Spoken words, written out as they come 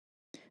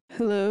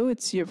Hello,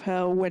 it's your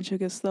pal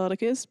Wenchicus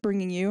Thoticus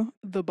bringing you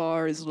The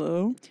Bar is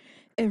Low.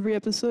 Every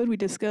episode we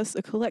discuss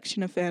a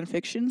collection of fan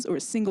fictions or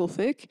single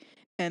fic,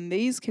 and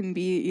these can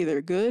be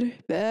either good,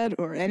 bad,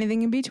 or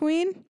anything in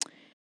between,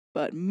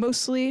 but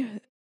mostly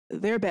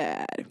they're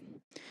bad.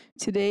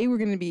 Today we're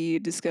going to be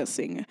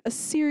discussing a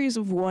series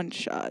of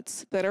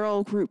one-shots that are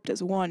all grouped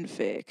as one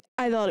fic.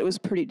 I thought it was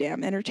pretty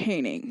damn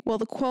entertaining. While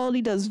the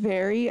quality does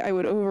vary, I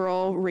would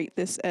overall rate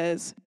this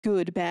as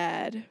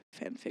good-bad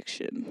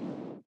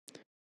fanfiction.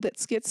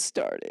 Let's get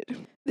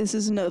started. This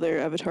is another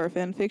Avatar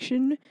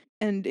fanfiction,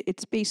 and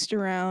it's based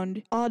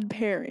around odd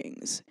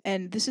pairings.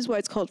 And this is why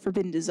it's called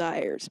Forbidden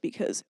Desires,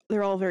 because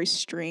they're all very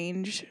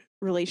strange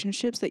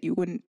relationships that you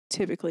wouldn't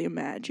typically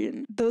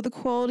imagine. Though the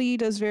quality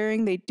does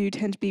vary, they do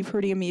tend to be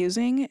pretty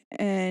amusing,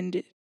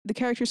 and the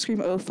characters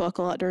scream "oh fuck"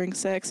 a lot during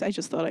sex. I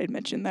just thought I'd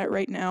mention that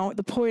right now.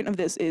 The point of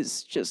this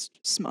is just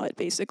smut,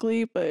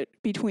 basically, but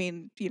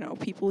between,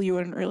 people you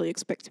wouldn't really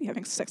expect to be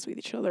having sex with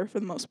each other for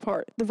the most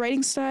part. The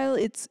writing style,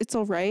 it's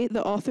alright.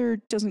 The author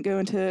doesn't go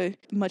into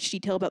much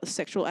detail about the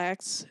sexual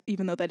acts,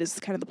 even though that is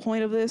kind of the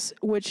point of this,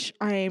 which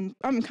I'm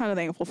kind of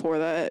thankful for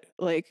that.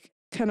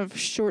 Kind of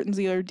shortens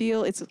the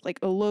ordeal. It's like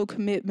a low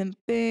commitment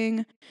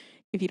thing.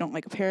 If you don't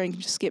like a pairing, you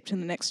can just skip to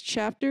the next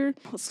chapter.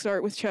 Let's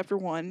start with chapter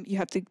 1. You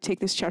have to take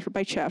this chapter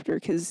by chapter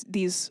because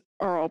these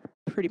are all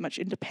pretty much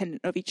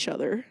independent of each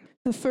other.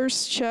 The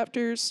first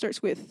chapter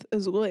starts with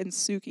Azula and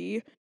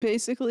Suki.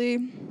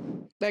 Basically,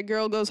 that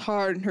girl goes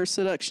hard in her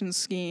seduction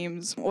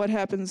schemes. What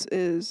happens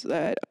is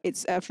that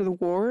it's after the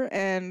war,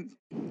 and,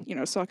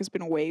 Sokka's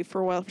been away for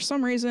a while for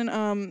some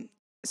reason.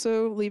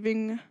 So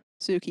leaving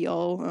Suki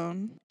all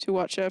alone to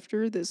watch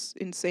after this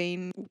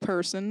insane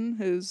person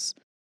who's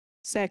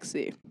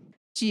sexy.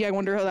 Gee, I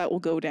wonder how that will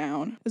go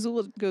down.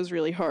 Azula goes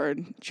really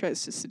hard,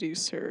 tries to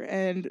seduce her,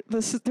 and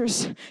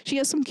she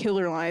has some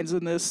killer lines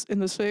in this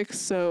fic,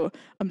 so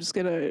I'm just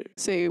gonna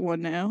say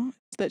one now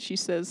that she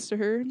says to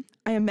her,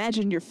 "I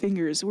imagine your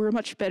fingers were a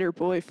much better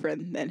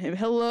boyfriend than him.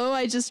 Hello,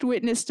 I just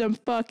witnessed a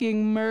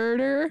fucking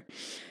murder."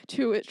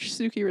 To which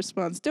Suki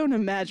responds, "Don't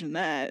imagine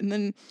that." And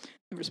then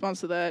the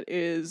response to that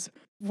is,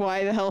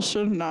 "Why the hell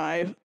shouldn't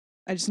I?"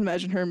 I just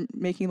imagine her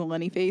making the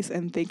Lenny face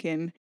and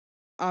thinking,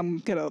 "I'm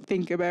gonna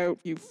think about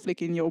you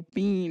flicking your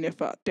bean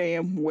if I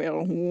damn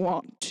well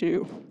want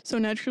to." So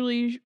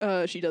naturally,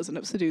 she does end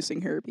up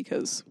seducing her,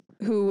 because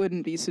who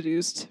wouldn't be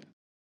seduced?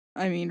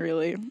 I mean,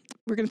 really.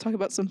 We're gonna talk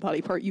about some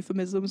body part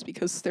euphemisms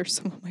because they're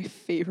some of my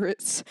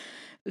favorites.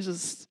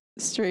 Just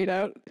straight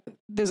out.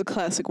 There's a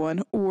classic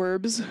one,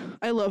 orbs.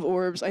 I love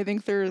orbs. I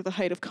think they're the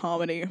height of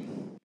comedy.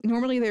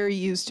 Normally they're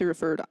used to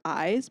refer to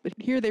eyes, but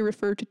here they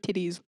refer to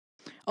titties.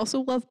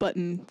 Also love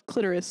button,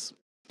 clitoris.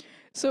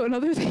 So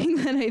another thing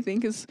that I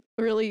think is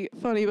really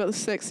funny about the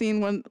sex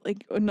scene,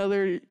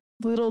 another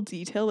little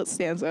detail that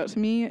stands out to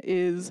me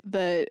is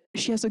that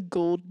she has a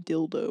gold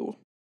dildo.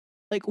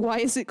 Why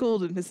is it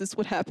golden? Is this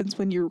what happens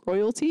when you're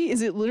royalty?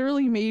 Is it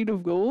literally made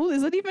of gold?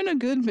 Is that even a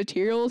good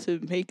material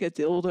to make a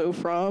dildo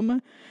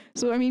from?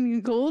 So,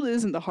 gold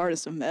isn't the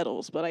hardest of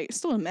metals, but I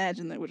still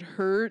imagine that would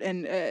hurt,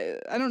 and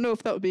I don't know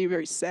if that would be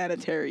very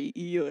sanitary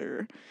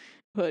either.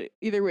 But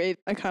either way,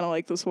 I kind of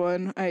like this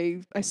one.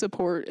 I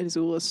support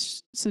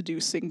Azula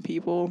seducing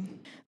people.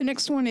 The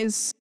next one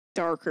is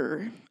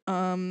darker.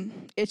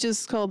 It's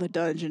just called The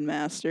Dungeon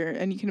Master,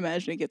 and you can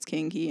imagine it gets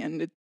kinky,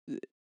 and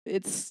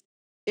it's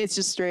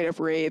just straight up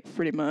rape,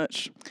 pretty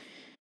much.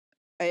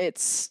 I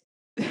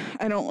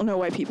don't know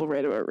why people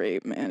write about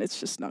rape, man. It's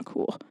just not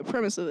cool. The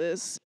premise of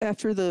this,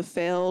 after the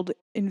failed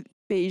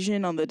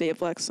invasion on the Day of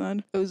Black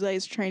Sun, Ozai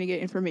is trying to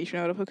get information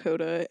out of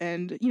Hakoda,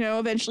 and,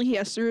 eventually he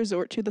has to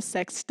resort to the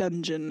sex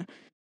dungeon.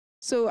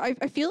 So I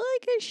feel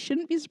like I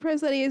shouldn't be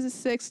surprised that he has a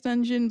sex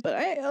dungeon, but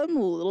I'm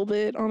a little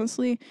bit,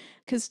 honestly,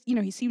 because,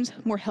 he seems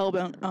more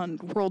hellbent on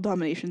world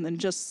domination than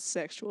just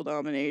sexual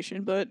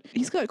domination, but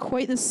he's got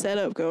quite the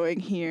setup going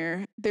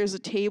here. There's a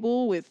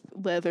table with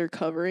leather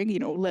covering.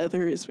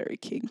 Leather is very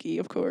kinky,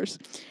 of course.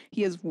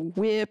 He has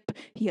whip,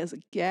 he has a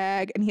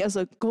gag, and he has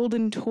a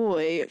golden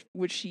toy,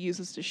 which he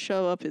uses to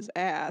shove up his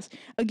ass.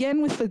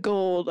 Again, with the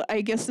gold,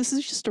 I guess this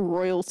is just a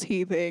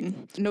royalty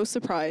thing. No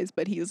surprise,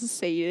 but he is a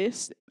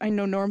sadist. I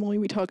know normally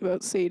we talk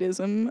about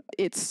sadism.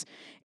 It's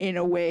in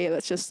a way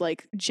that's just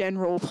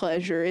general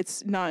pleasure.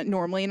 It's not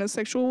normally in a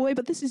sexual way,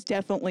 but this is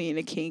definitely in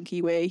a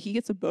kinky way. He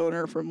gets a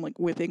boner from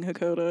whipping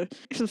Hakoda.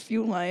 There's a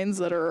few lines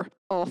that are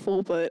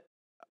awful, but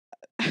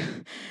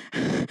I'm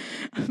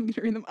gonna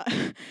read them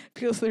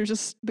because they're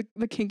just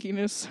the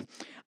kinkiness.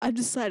 "I've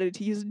decided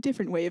to use a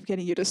different way of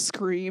getting you to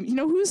scream.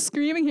 Who's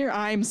screaming here?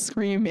 I'm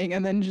screaming,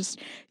 and then just,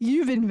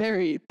 you've been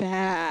very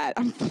bad.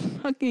 I'm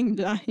fucking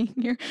dying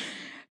here.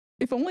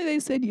 If only they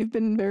said you've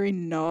been very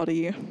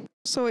naughty."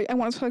 So I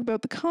want to talk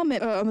about the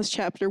comment on this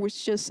chapter,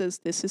 which just says,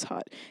 "This is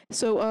hot."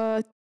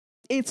 So,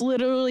 it's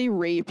literally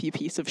rape, you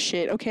piece of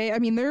shit, okay?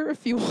 There are a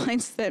few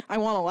lines that I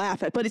want to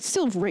laugh at, but it's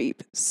still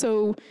rape.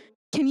 So,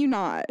 can you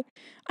not?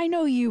 I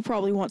know you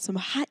probably want some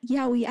hot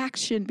yaoi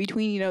action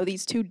between,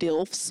 these two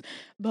dilfs,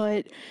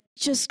 but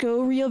just go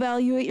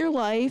reevaluate your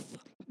life.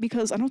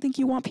 because I don't think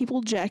you want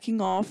people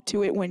jacking off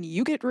to it when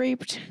you get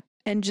raped.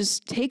 And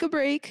just take a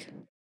break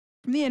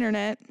from the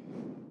internet.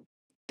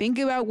 Think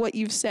about what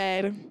you've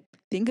said.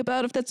 Think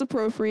about if that's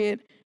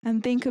appropriate.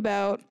 And think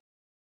about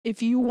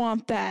if you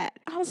want that.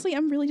 Honestly,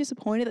 I'm really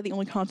disappointed that the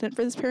only content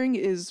for this pairing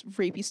is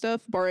rapey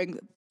stuff, barring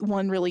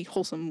one really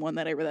wholesome one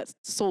that I read that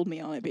sold me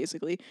on it,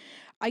 basically.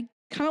 I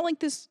kind of like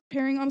this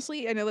pairing,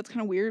 honestly. I know that's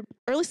kind of weird,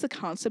 or at least the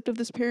concept of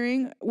this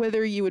pairing,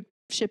 whether you would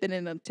ship it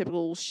in a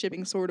typical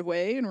shipping sort of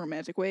way, in a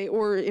romantic way,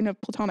 or in a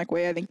platonic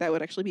way. I think that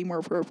would actually be more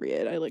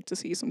appropriate. I like to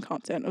see some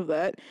content of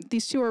that.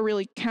 These two are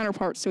really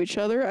counterparts to each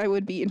other. I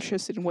would be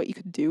interested in what you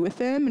could do with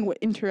them and what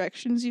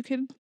interactions you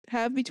could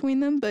have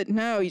between them, but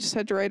no, you just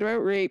had to write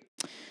about rape.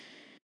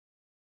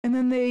 And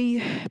then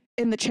they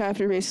end the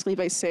chapter basically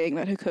by saying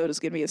that Hakoda's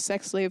gonna be a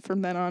sex slave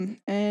from then on,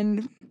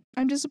 and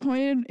I'm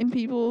disappointed in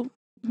people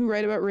who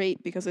write about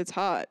rape because it's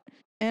hot.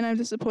 And I'm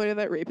disappointed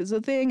that rape is a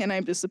thing, and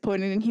I'm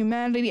disappointed in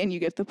humanity, and you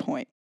get the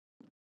point.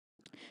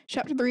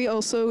 Chapter 3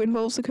 also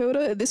involves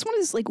Hakoda. This one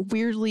is, like,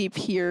 weirdly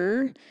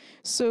pure.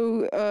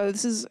 So,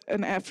 this is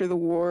an after the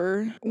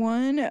war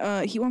one.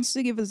 He wants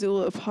to give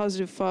Azula a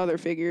positive father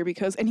figure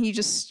and he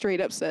just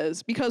straight up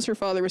says, because her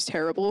father was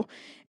terrible.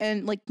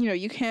 And, like,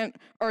 you can't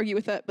argue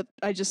with that, but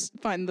I just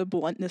find the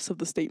bluntness of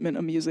the statement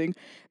amusing.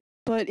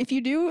 But if you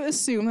do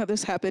assume that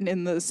this happened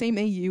in the same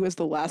AU as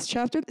the last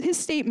chapter, his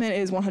statement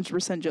is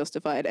 100%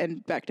 justified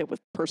and backed up with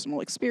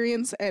personal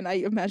experience, and I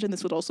imagine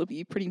this would also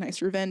be pretty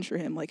nice revenge for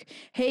him. Like,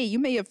 hey, you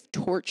may have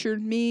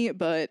tortured me,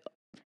 but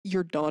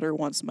your daughter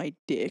wants my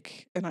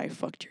dick, and I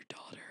fucked your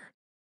daughter.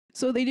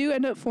 So they do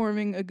end up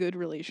forming a good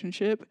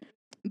relationship.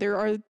 There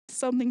are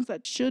some things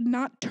that should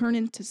not turn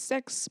into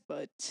sex,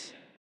 but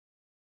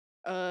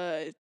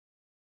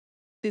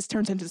this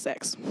turns into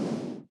sex.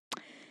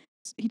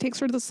 He takes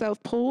her to the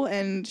South Pole,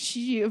 and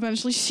she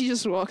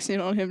just walks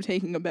in on him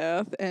taking a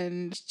bath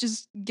and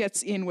just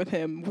gets in with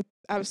him with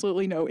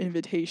absolutely no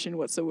invitation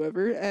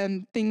whatsoever,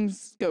 and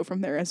things go from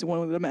there, as one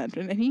would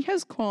imagine. And he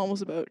has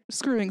qualms about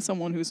screwing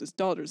someone who's his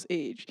daughter's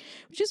age,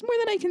 which is more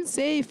than I can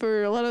say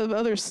for a lot of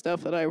other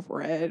stuff that I've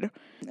read.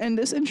 And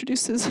this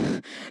introduces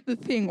the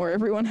thing where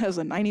everyone has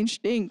a 9-inch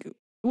dink.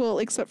 Well,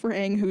 except for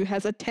Aang, who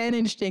has a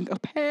 10-inch dink,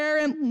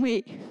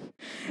 apparently.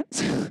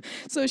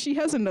 So she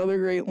has another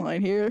great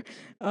line here.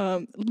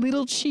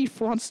 Little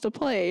Chief wants to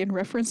play, in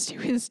reference to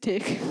his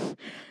dick.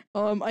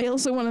 I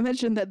also want to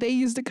mention that they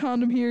used a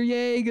condom here.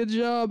 Yay, good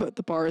job.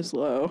 The bar is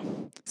low.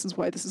 This is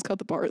why this is called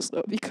the bar is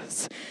low,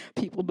 because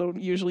people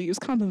don't usually use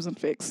condoms in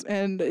fics,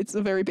 and it's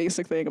a very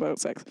basic thing about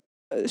sex.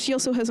 She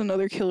also has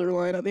another killer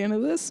line at the end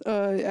of this.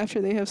 After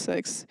they have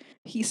sex,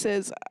 he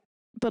says,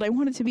 but I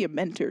wanted to be a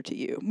mentor to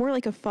you, more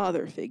like a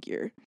father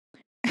figure.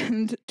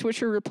 And to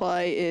which her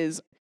reply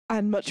is,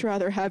 I'd much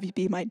rather have you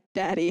be my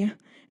daddy.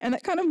 And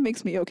that kind of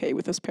makes me okay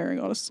with this pairing,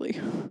 honestly.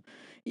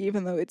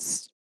 Even though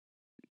it's,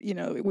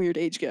 a weird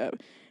age gap.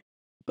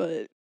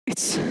 But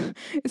it's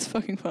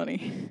fucking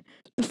funny.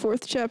 The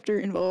 4th chapter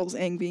involves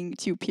Aang being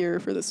too pure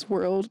for this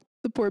world.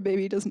 The poor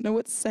baby doesn't know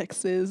what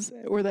sex is,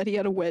 or that he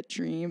had a wet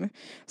dream.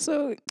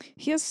 So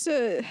he has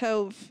to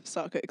have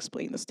Sokka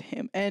explain this to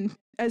him. And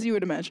as you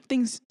would imagine,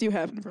 things do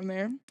happen from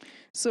there.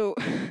 So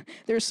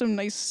there's some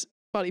nice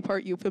body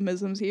part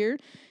euphemisms here.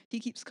 He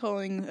keeps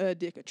calling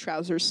Dick a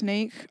trouser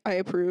snake. I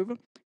approve.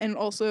 And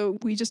also,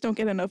 we just don't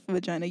get enough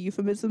vagina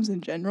euphemisms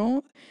in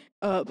general.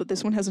 But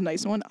this one has a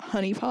nice one.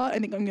 Honeypot. I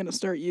think I'm going to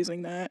start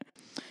using that.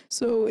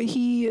 So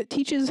he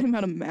teaches him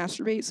how to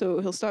masturbate, so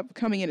he'll stop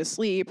coming in his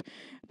sleep.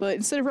 But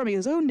instead of rubbing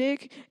his own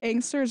dick,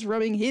 Aang starts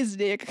rubbing his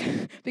dick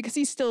because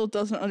he still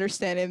doesn't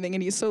understand anything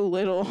and he's so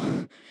little.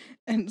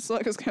 And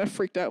Sokka's kind of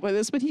freaked out by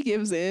this, but he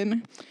gives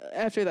in.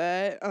 After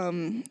that,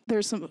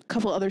 there's a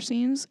couple other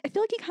scenes. I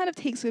feel like he kind of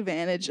takes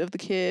advantage of the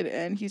kid,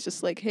 and he's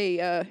just like, hey,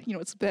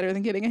 it's better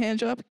than getting a hand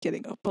job,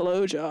 getting a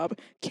blow job.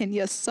 Can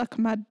you suck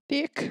my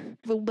dick?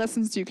 The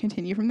lessons do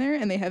continue from there,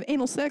 and they have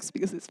anal sex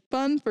because it's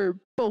fun for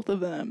both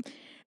of them.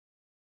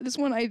 This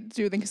one I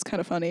do think is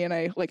kind of funny, and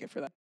I like it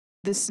for that.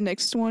 This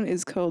next one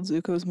is called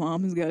Zuko's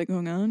Mom Has Got It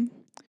Going On.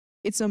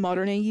 It's a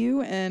modern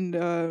AU, and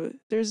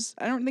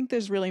I don't think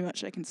there's really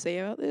much I can say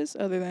about this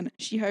other than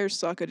she hires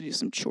Sokka to do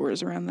some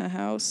chores around the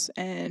house,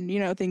 and,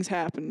 things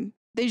happen.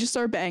 They just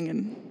start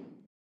banging,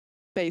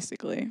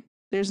 basically.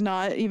 There's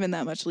not even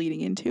that much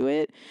leading into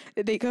it.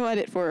 They go at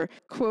it for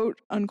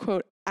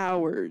quote-unquote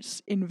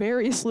hours in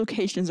various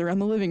locations around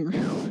the living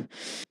room.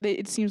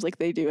 It seems like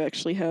they do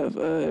actually have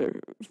a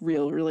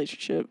real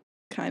relationship,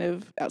 kind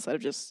of, outside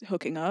of just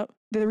hooking up.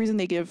 The reason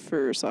they give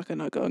for Sokka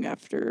not going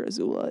after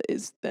Azula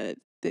is that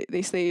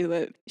they say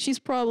that she's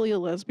probably a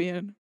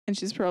lesbian and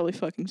she's probably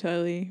fucking Ty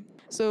Lee.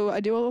 So I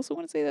do also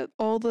want to say that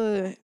all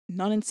the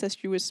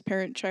non-incestuous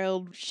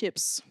parent-child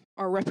ships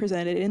are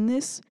represented in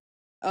this,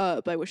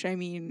 by which I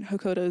mean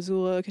Hakoda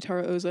Azula,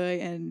 Katara Ozai,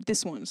 and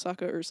this one,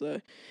 Sokka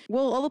Ursa.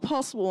 Well, all the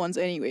possible ones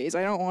anyways.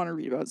 I don't want to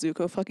read about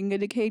Zuko fucking a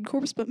decayed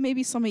corpse, but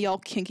maybe some of y'all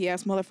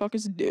kinky-ass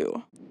motherfuckers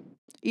do.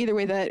 Either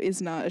way, that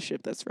is not a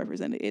ship that's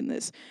represented in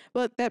this.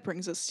 But that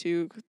brings us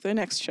to the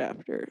next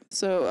chapter.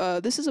 So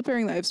this is a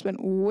pairing that I've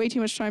spent way too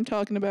much time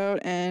talking about,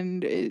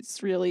 and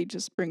it's really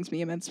just brings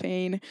me immense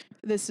pain.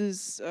 This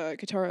is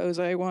Katara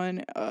Ozai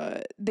one.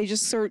 They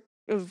just sort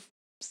of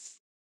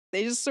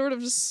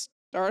just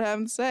start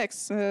having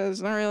sex.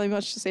 There's not really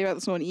much to say about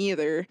this one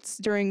either. It's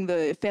during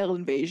the failed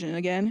invasion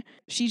again.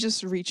 She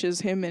just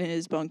reaches him in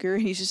his bunker.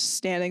 He's just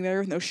standing there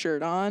with no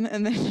shirt on.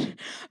 And then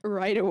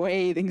right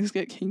away, things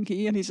get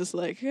kinky. And he's just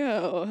like,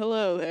 oh,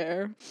 hello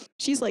there.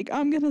 She's like,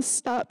 I'm going to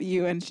stop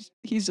you. And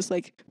he's just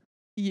like,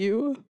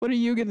 you? What are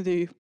you going to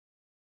do,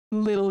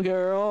 little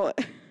girl?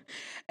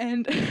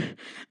 And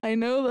I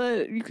know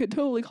that you could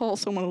totally call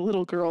someone a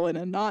little girl in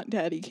a not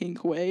daddy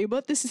kink way,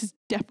 but this is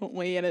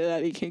definitely in a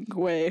daddy kink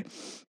way.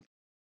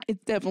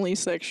 It's definitely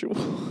sexual.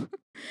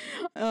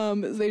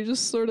 They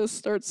just sort of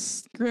start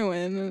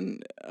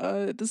screwing,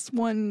 and this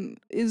one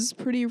is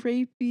pretty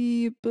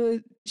rapey,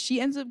 but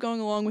she ends up going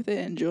along with it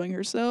and enjoying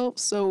herself,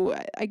 so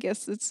I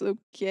guess it's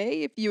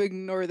okay if you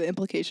ignore the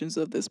implications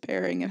of this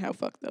pairing and how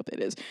fucked up it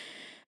is.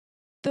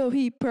 Though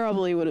he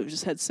probably would have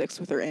just had sex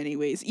with her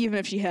anyways, even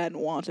if she hadn't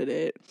wanted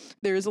it.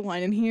 There's a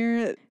line in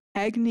here,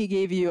 Agni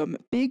gave you a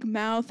big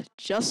mouth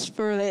just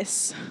for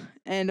this.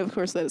 And of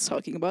course that is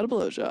talking about a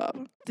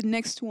blowjob. The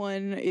next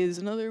one is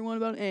another one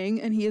about Aang,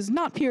 and he is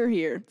not pure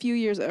here. A few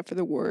years after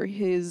the war,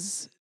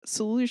 his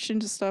solution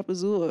to stop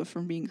Azula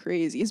from being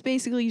crazy is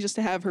basically just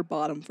to have her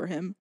bottom for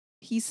him.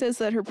 He says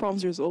that her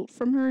problems result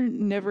from her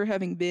never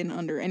having been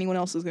under anyone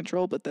else's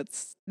control, but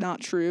that's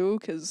not true,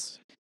 because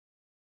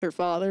her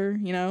father,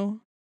 you know?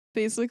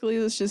 Basically,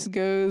 this just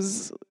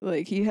goes,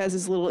 like, he has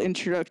his little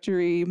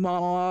introductory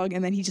monologue,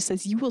 and then he just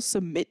says, you will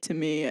submit to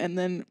me, and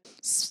then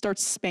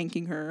starts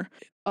spanking her.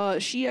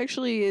 She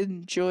actually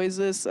enjoys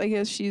this. I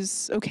guess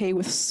she's okay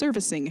with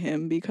servicing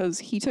him, because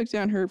he took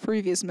down her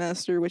previous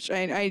master, which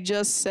I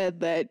just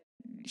said that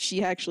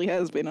she actually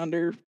has been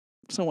under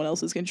someone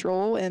else's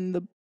control,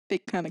 and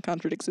it kind of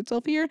contradicts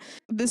itself here.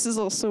 This is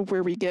also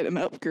where we get an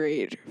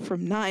upgrade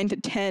from 9 to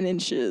 10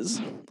 inches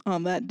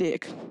on that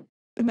dick.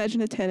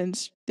 Imagine a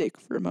 10-inch dick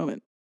for a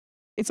moment.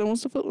 It's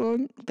almost a foot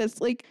long.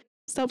 That's like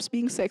stops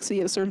being sexy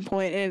at a certain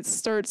point and it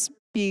starts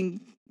being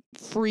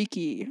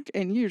freaky.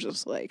 And you're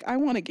just like, I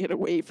want to get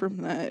away from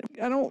that.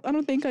 I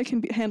don't think I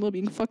can handle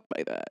being fucked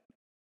by that.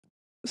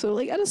 So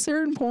like at a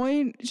certain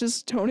point,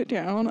 just tone it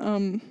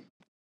down.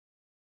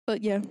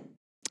 But yeah,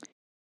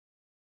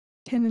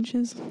 10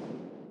 inches,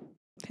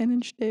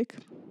 10-inch dick.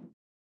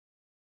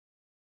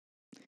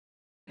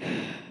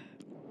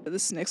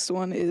 This next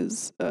one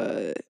is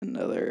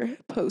another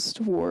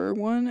post-war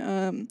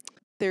one.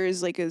 There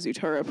is like a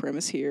Zutara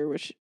premise here,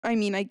 which, I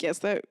mean, I guess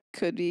that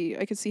could be,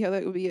 I could see how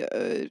that would be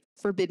a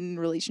forbidden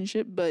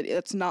relationship, but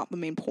that's not the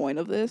main point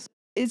of this.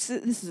 This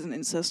is an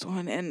incest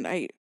one, and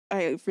I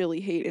really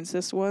hate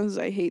incest ones.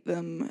 I hate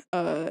them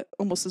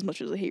almost as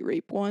much as I hate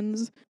rape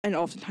ones, and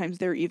oftentimes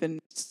they're even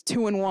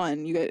 2 in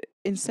 1. You get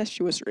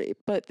incestuous rape,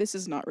 but this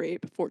is not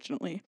rape,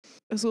 fortunately.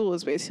 Azula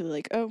is basically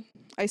like, oh,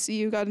 I see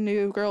you got a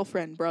new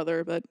girlfriend,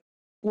 brother, but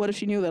what if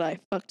she knew that I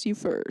fucked you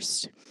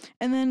first?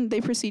 And then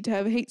they proceed to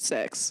have hate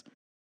sex.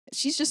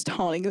 She's just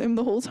taunting him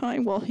the whole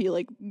time while he,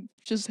 like,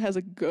 just has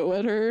a go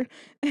at her,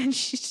 and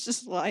she's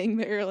just lying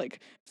there like,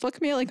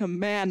 fuck me like a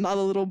man, not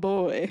a little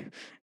boy.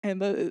 And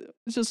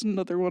it's just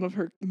another one of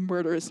her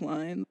murderous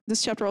lines.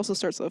 This chapter also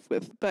starts off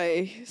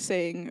by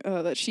saying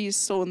that she's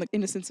stolen the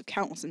innocence of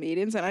countless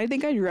maidens, and I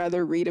think I'd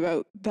rather read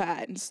about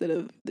that instead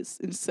of this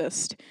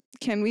incest.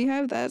 Can we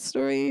have that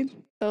story?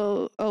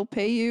 I'll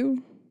pay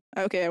you.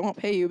 Okay, I won't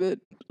pay you, but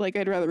like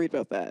I'd rather read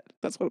about that.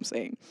 That's what I'm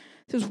saying.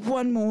 There's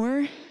one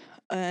more,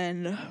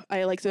 and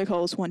I like to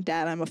call this one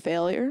 "Dad, I'm a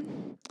Failure."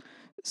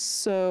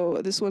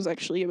 So this one's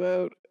actually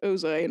about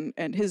Ozai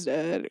and his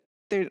dad.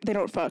 They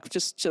don't fuck,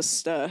 just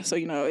so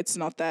you know, it's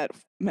not that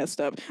messed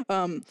up.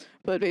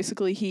 But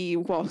basically he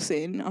walks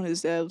in on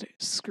his dad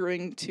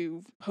screwing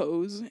to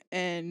hose,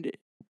 and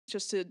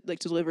just to like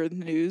deliver the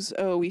news,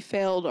 oh, we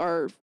failed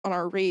on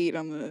our raid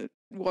on the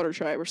water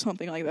tribe or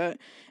something like that.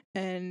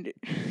 And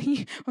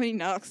when he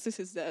knocks,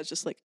 his dad's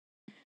just like,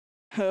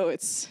 oh,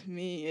 it's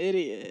me,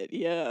 idiot.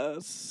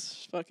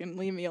 Yes, fucking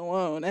leave me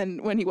alone.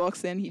 And when he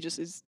walks in, he just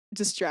is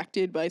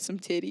distracted by some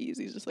titties.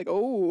 He's just like,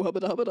 oh,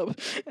 hubba hubba.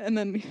 And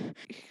then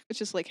it's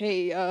just like,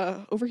 hey,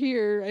 over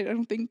here, I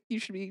don't think you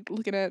should be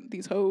looking at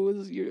these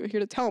hoes. You're here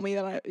to tell me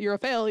that you're a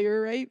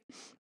failure, right?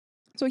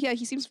 So yeah,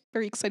 he seems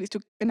very excited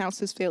to announce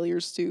his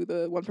failures to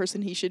the one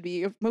person he should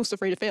be most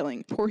afraid of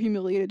failing. Poor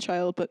humiliated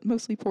child, but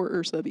mostly poor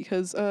Ursa,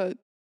 because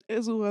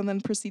Azula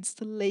then proceeds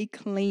to lay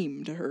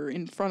claim to her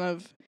in front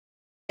of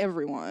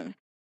everyone.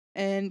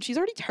 And she's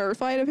already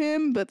terrified of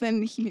him, but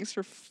then he makes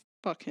her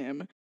fuck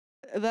him.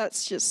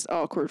 That's just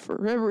awkward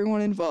for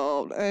everyone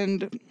involved.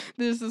 And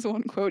there's this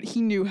one quote,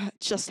 he knew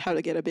just how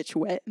to get a bitch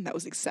wet, and that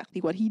was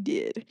exactly what he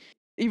did.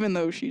 Even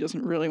though she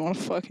doesn't really want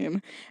to fuck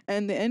him.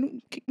 And the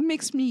end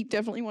makes me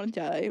definitely want to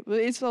die, but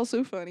it's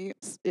also funny.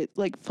 It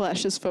like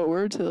flashes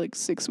forward to like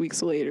 6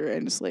 weeks later,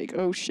 and it's like,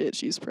 oh shit,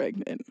 she's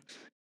pregnant.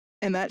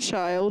 And that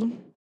child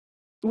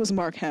was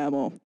Mark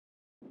Hamill.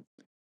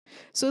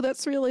 So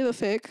that's really the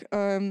fic.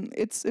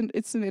 It's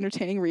an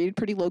entertaining read,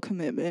 pretty low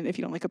commitment. If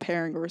you don't like a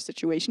pairing or a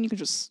situation, you can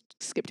just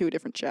skip to a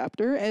different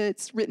chapter, and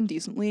it's written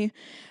decently.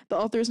 The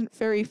author isn't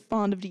very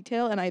fond of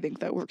detail, and I think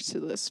that works to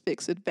this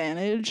fic's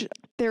advantage.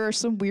 There are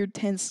some weird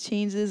tense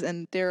changes,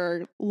 and there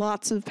are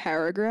lots of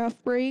paragraph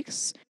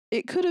breaks.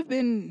 It could have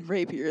been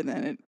rapier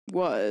than it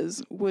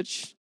was,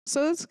 which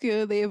so that's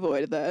good. They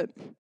avoided that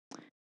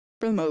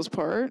for the most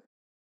part.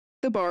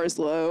 The bar is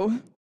low.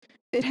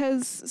 It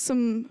has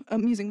some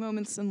amusing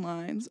moments and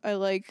lines. I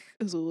like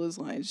Azula's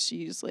lines.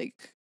 She just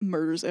like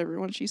murders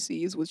everyone she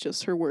sees with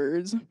just her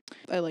words.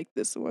 I like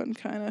this one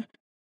kind of.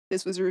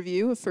 This was a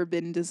review of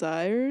Forbidden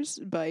Desires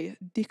by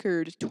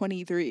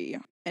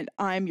Dickard23, and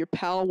I'm your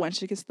pal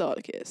Wenchicus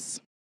Thoticus.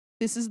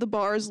 This is The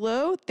Bars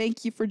Low.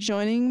 Thank you for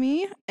joining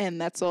me, and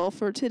that's all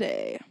for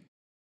today.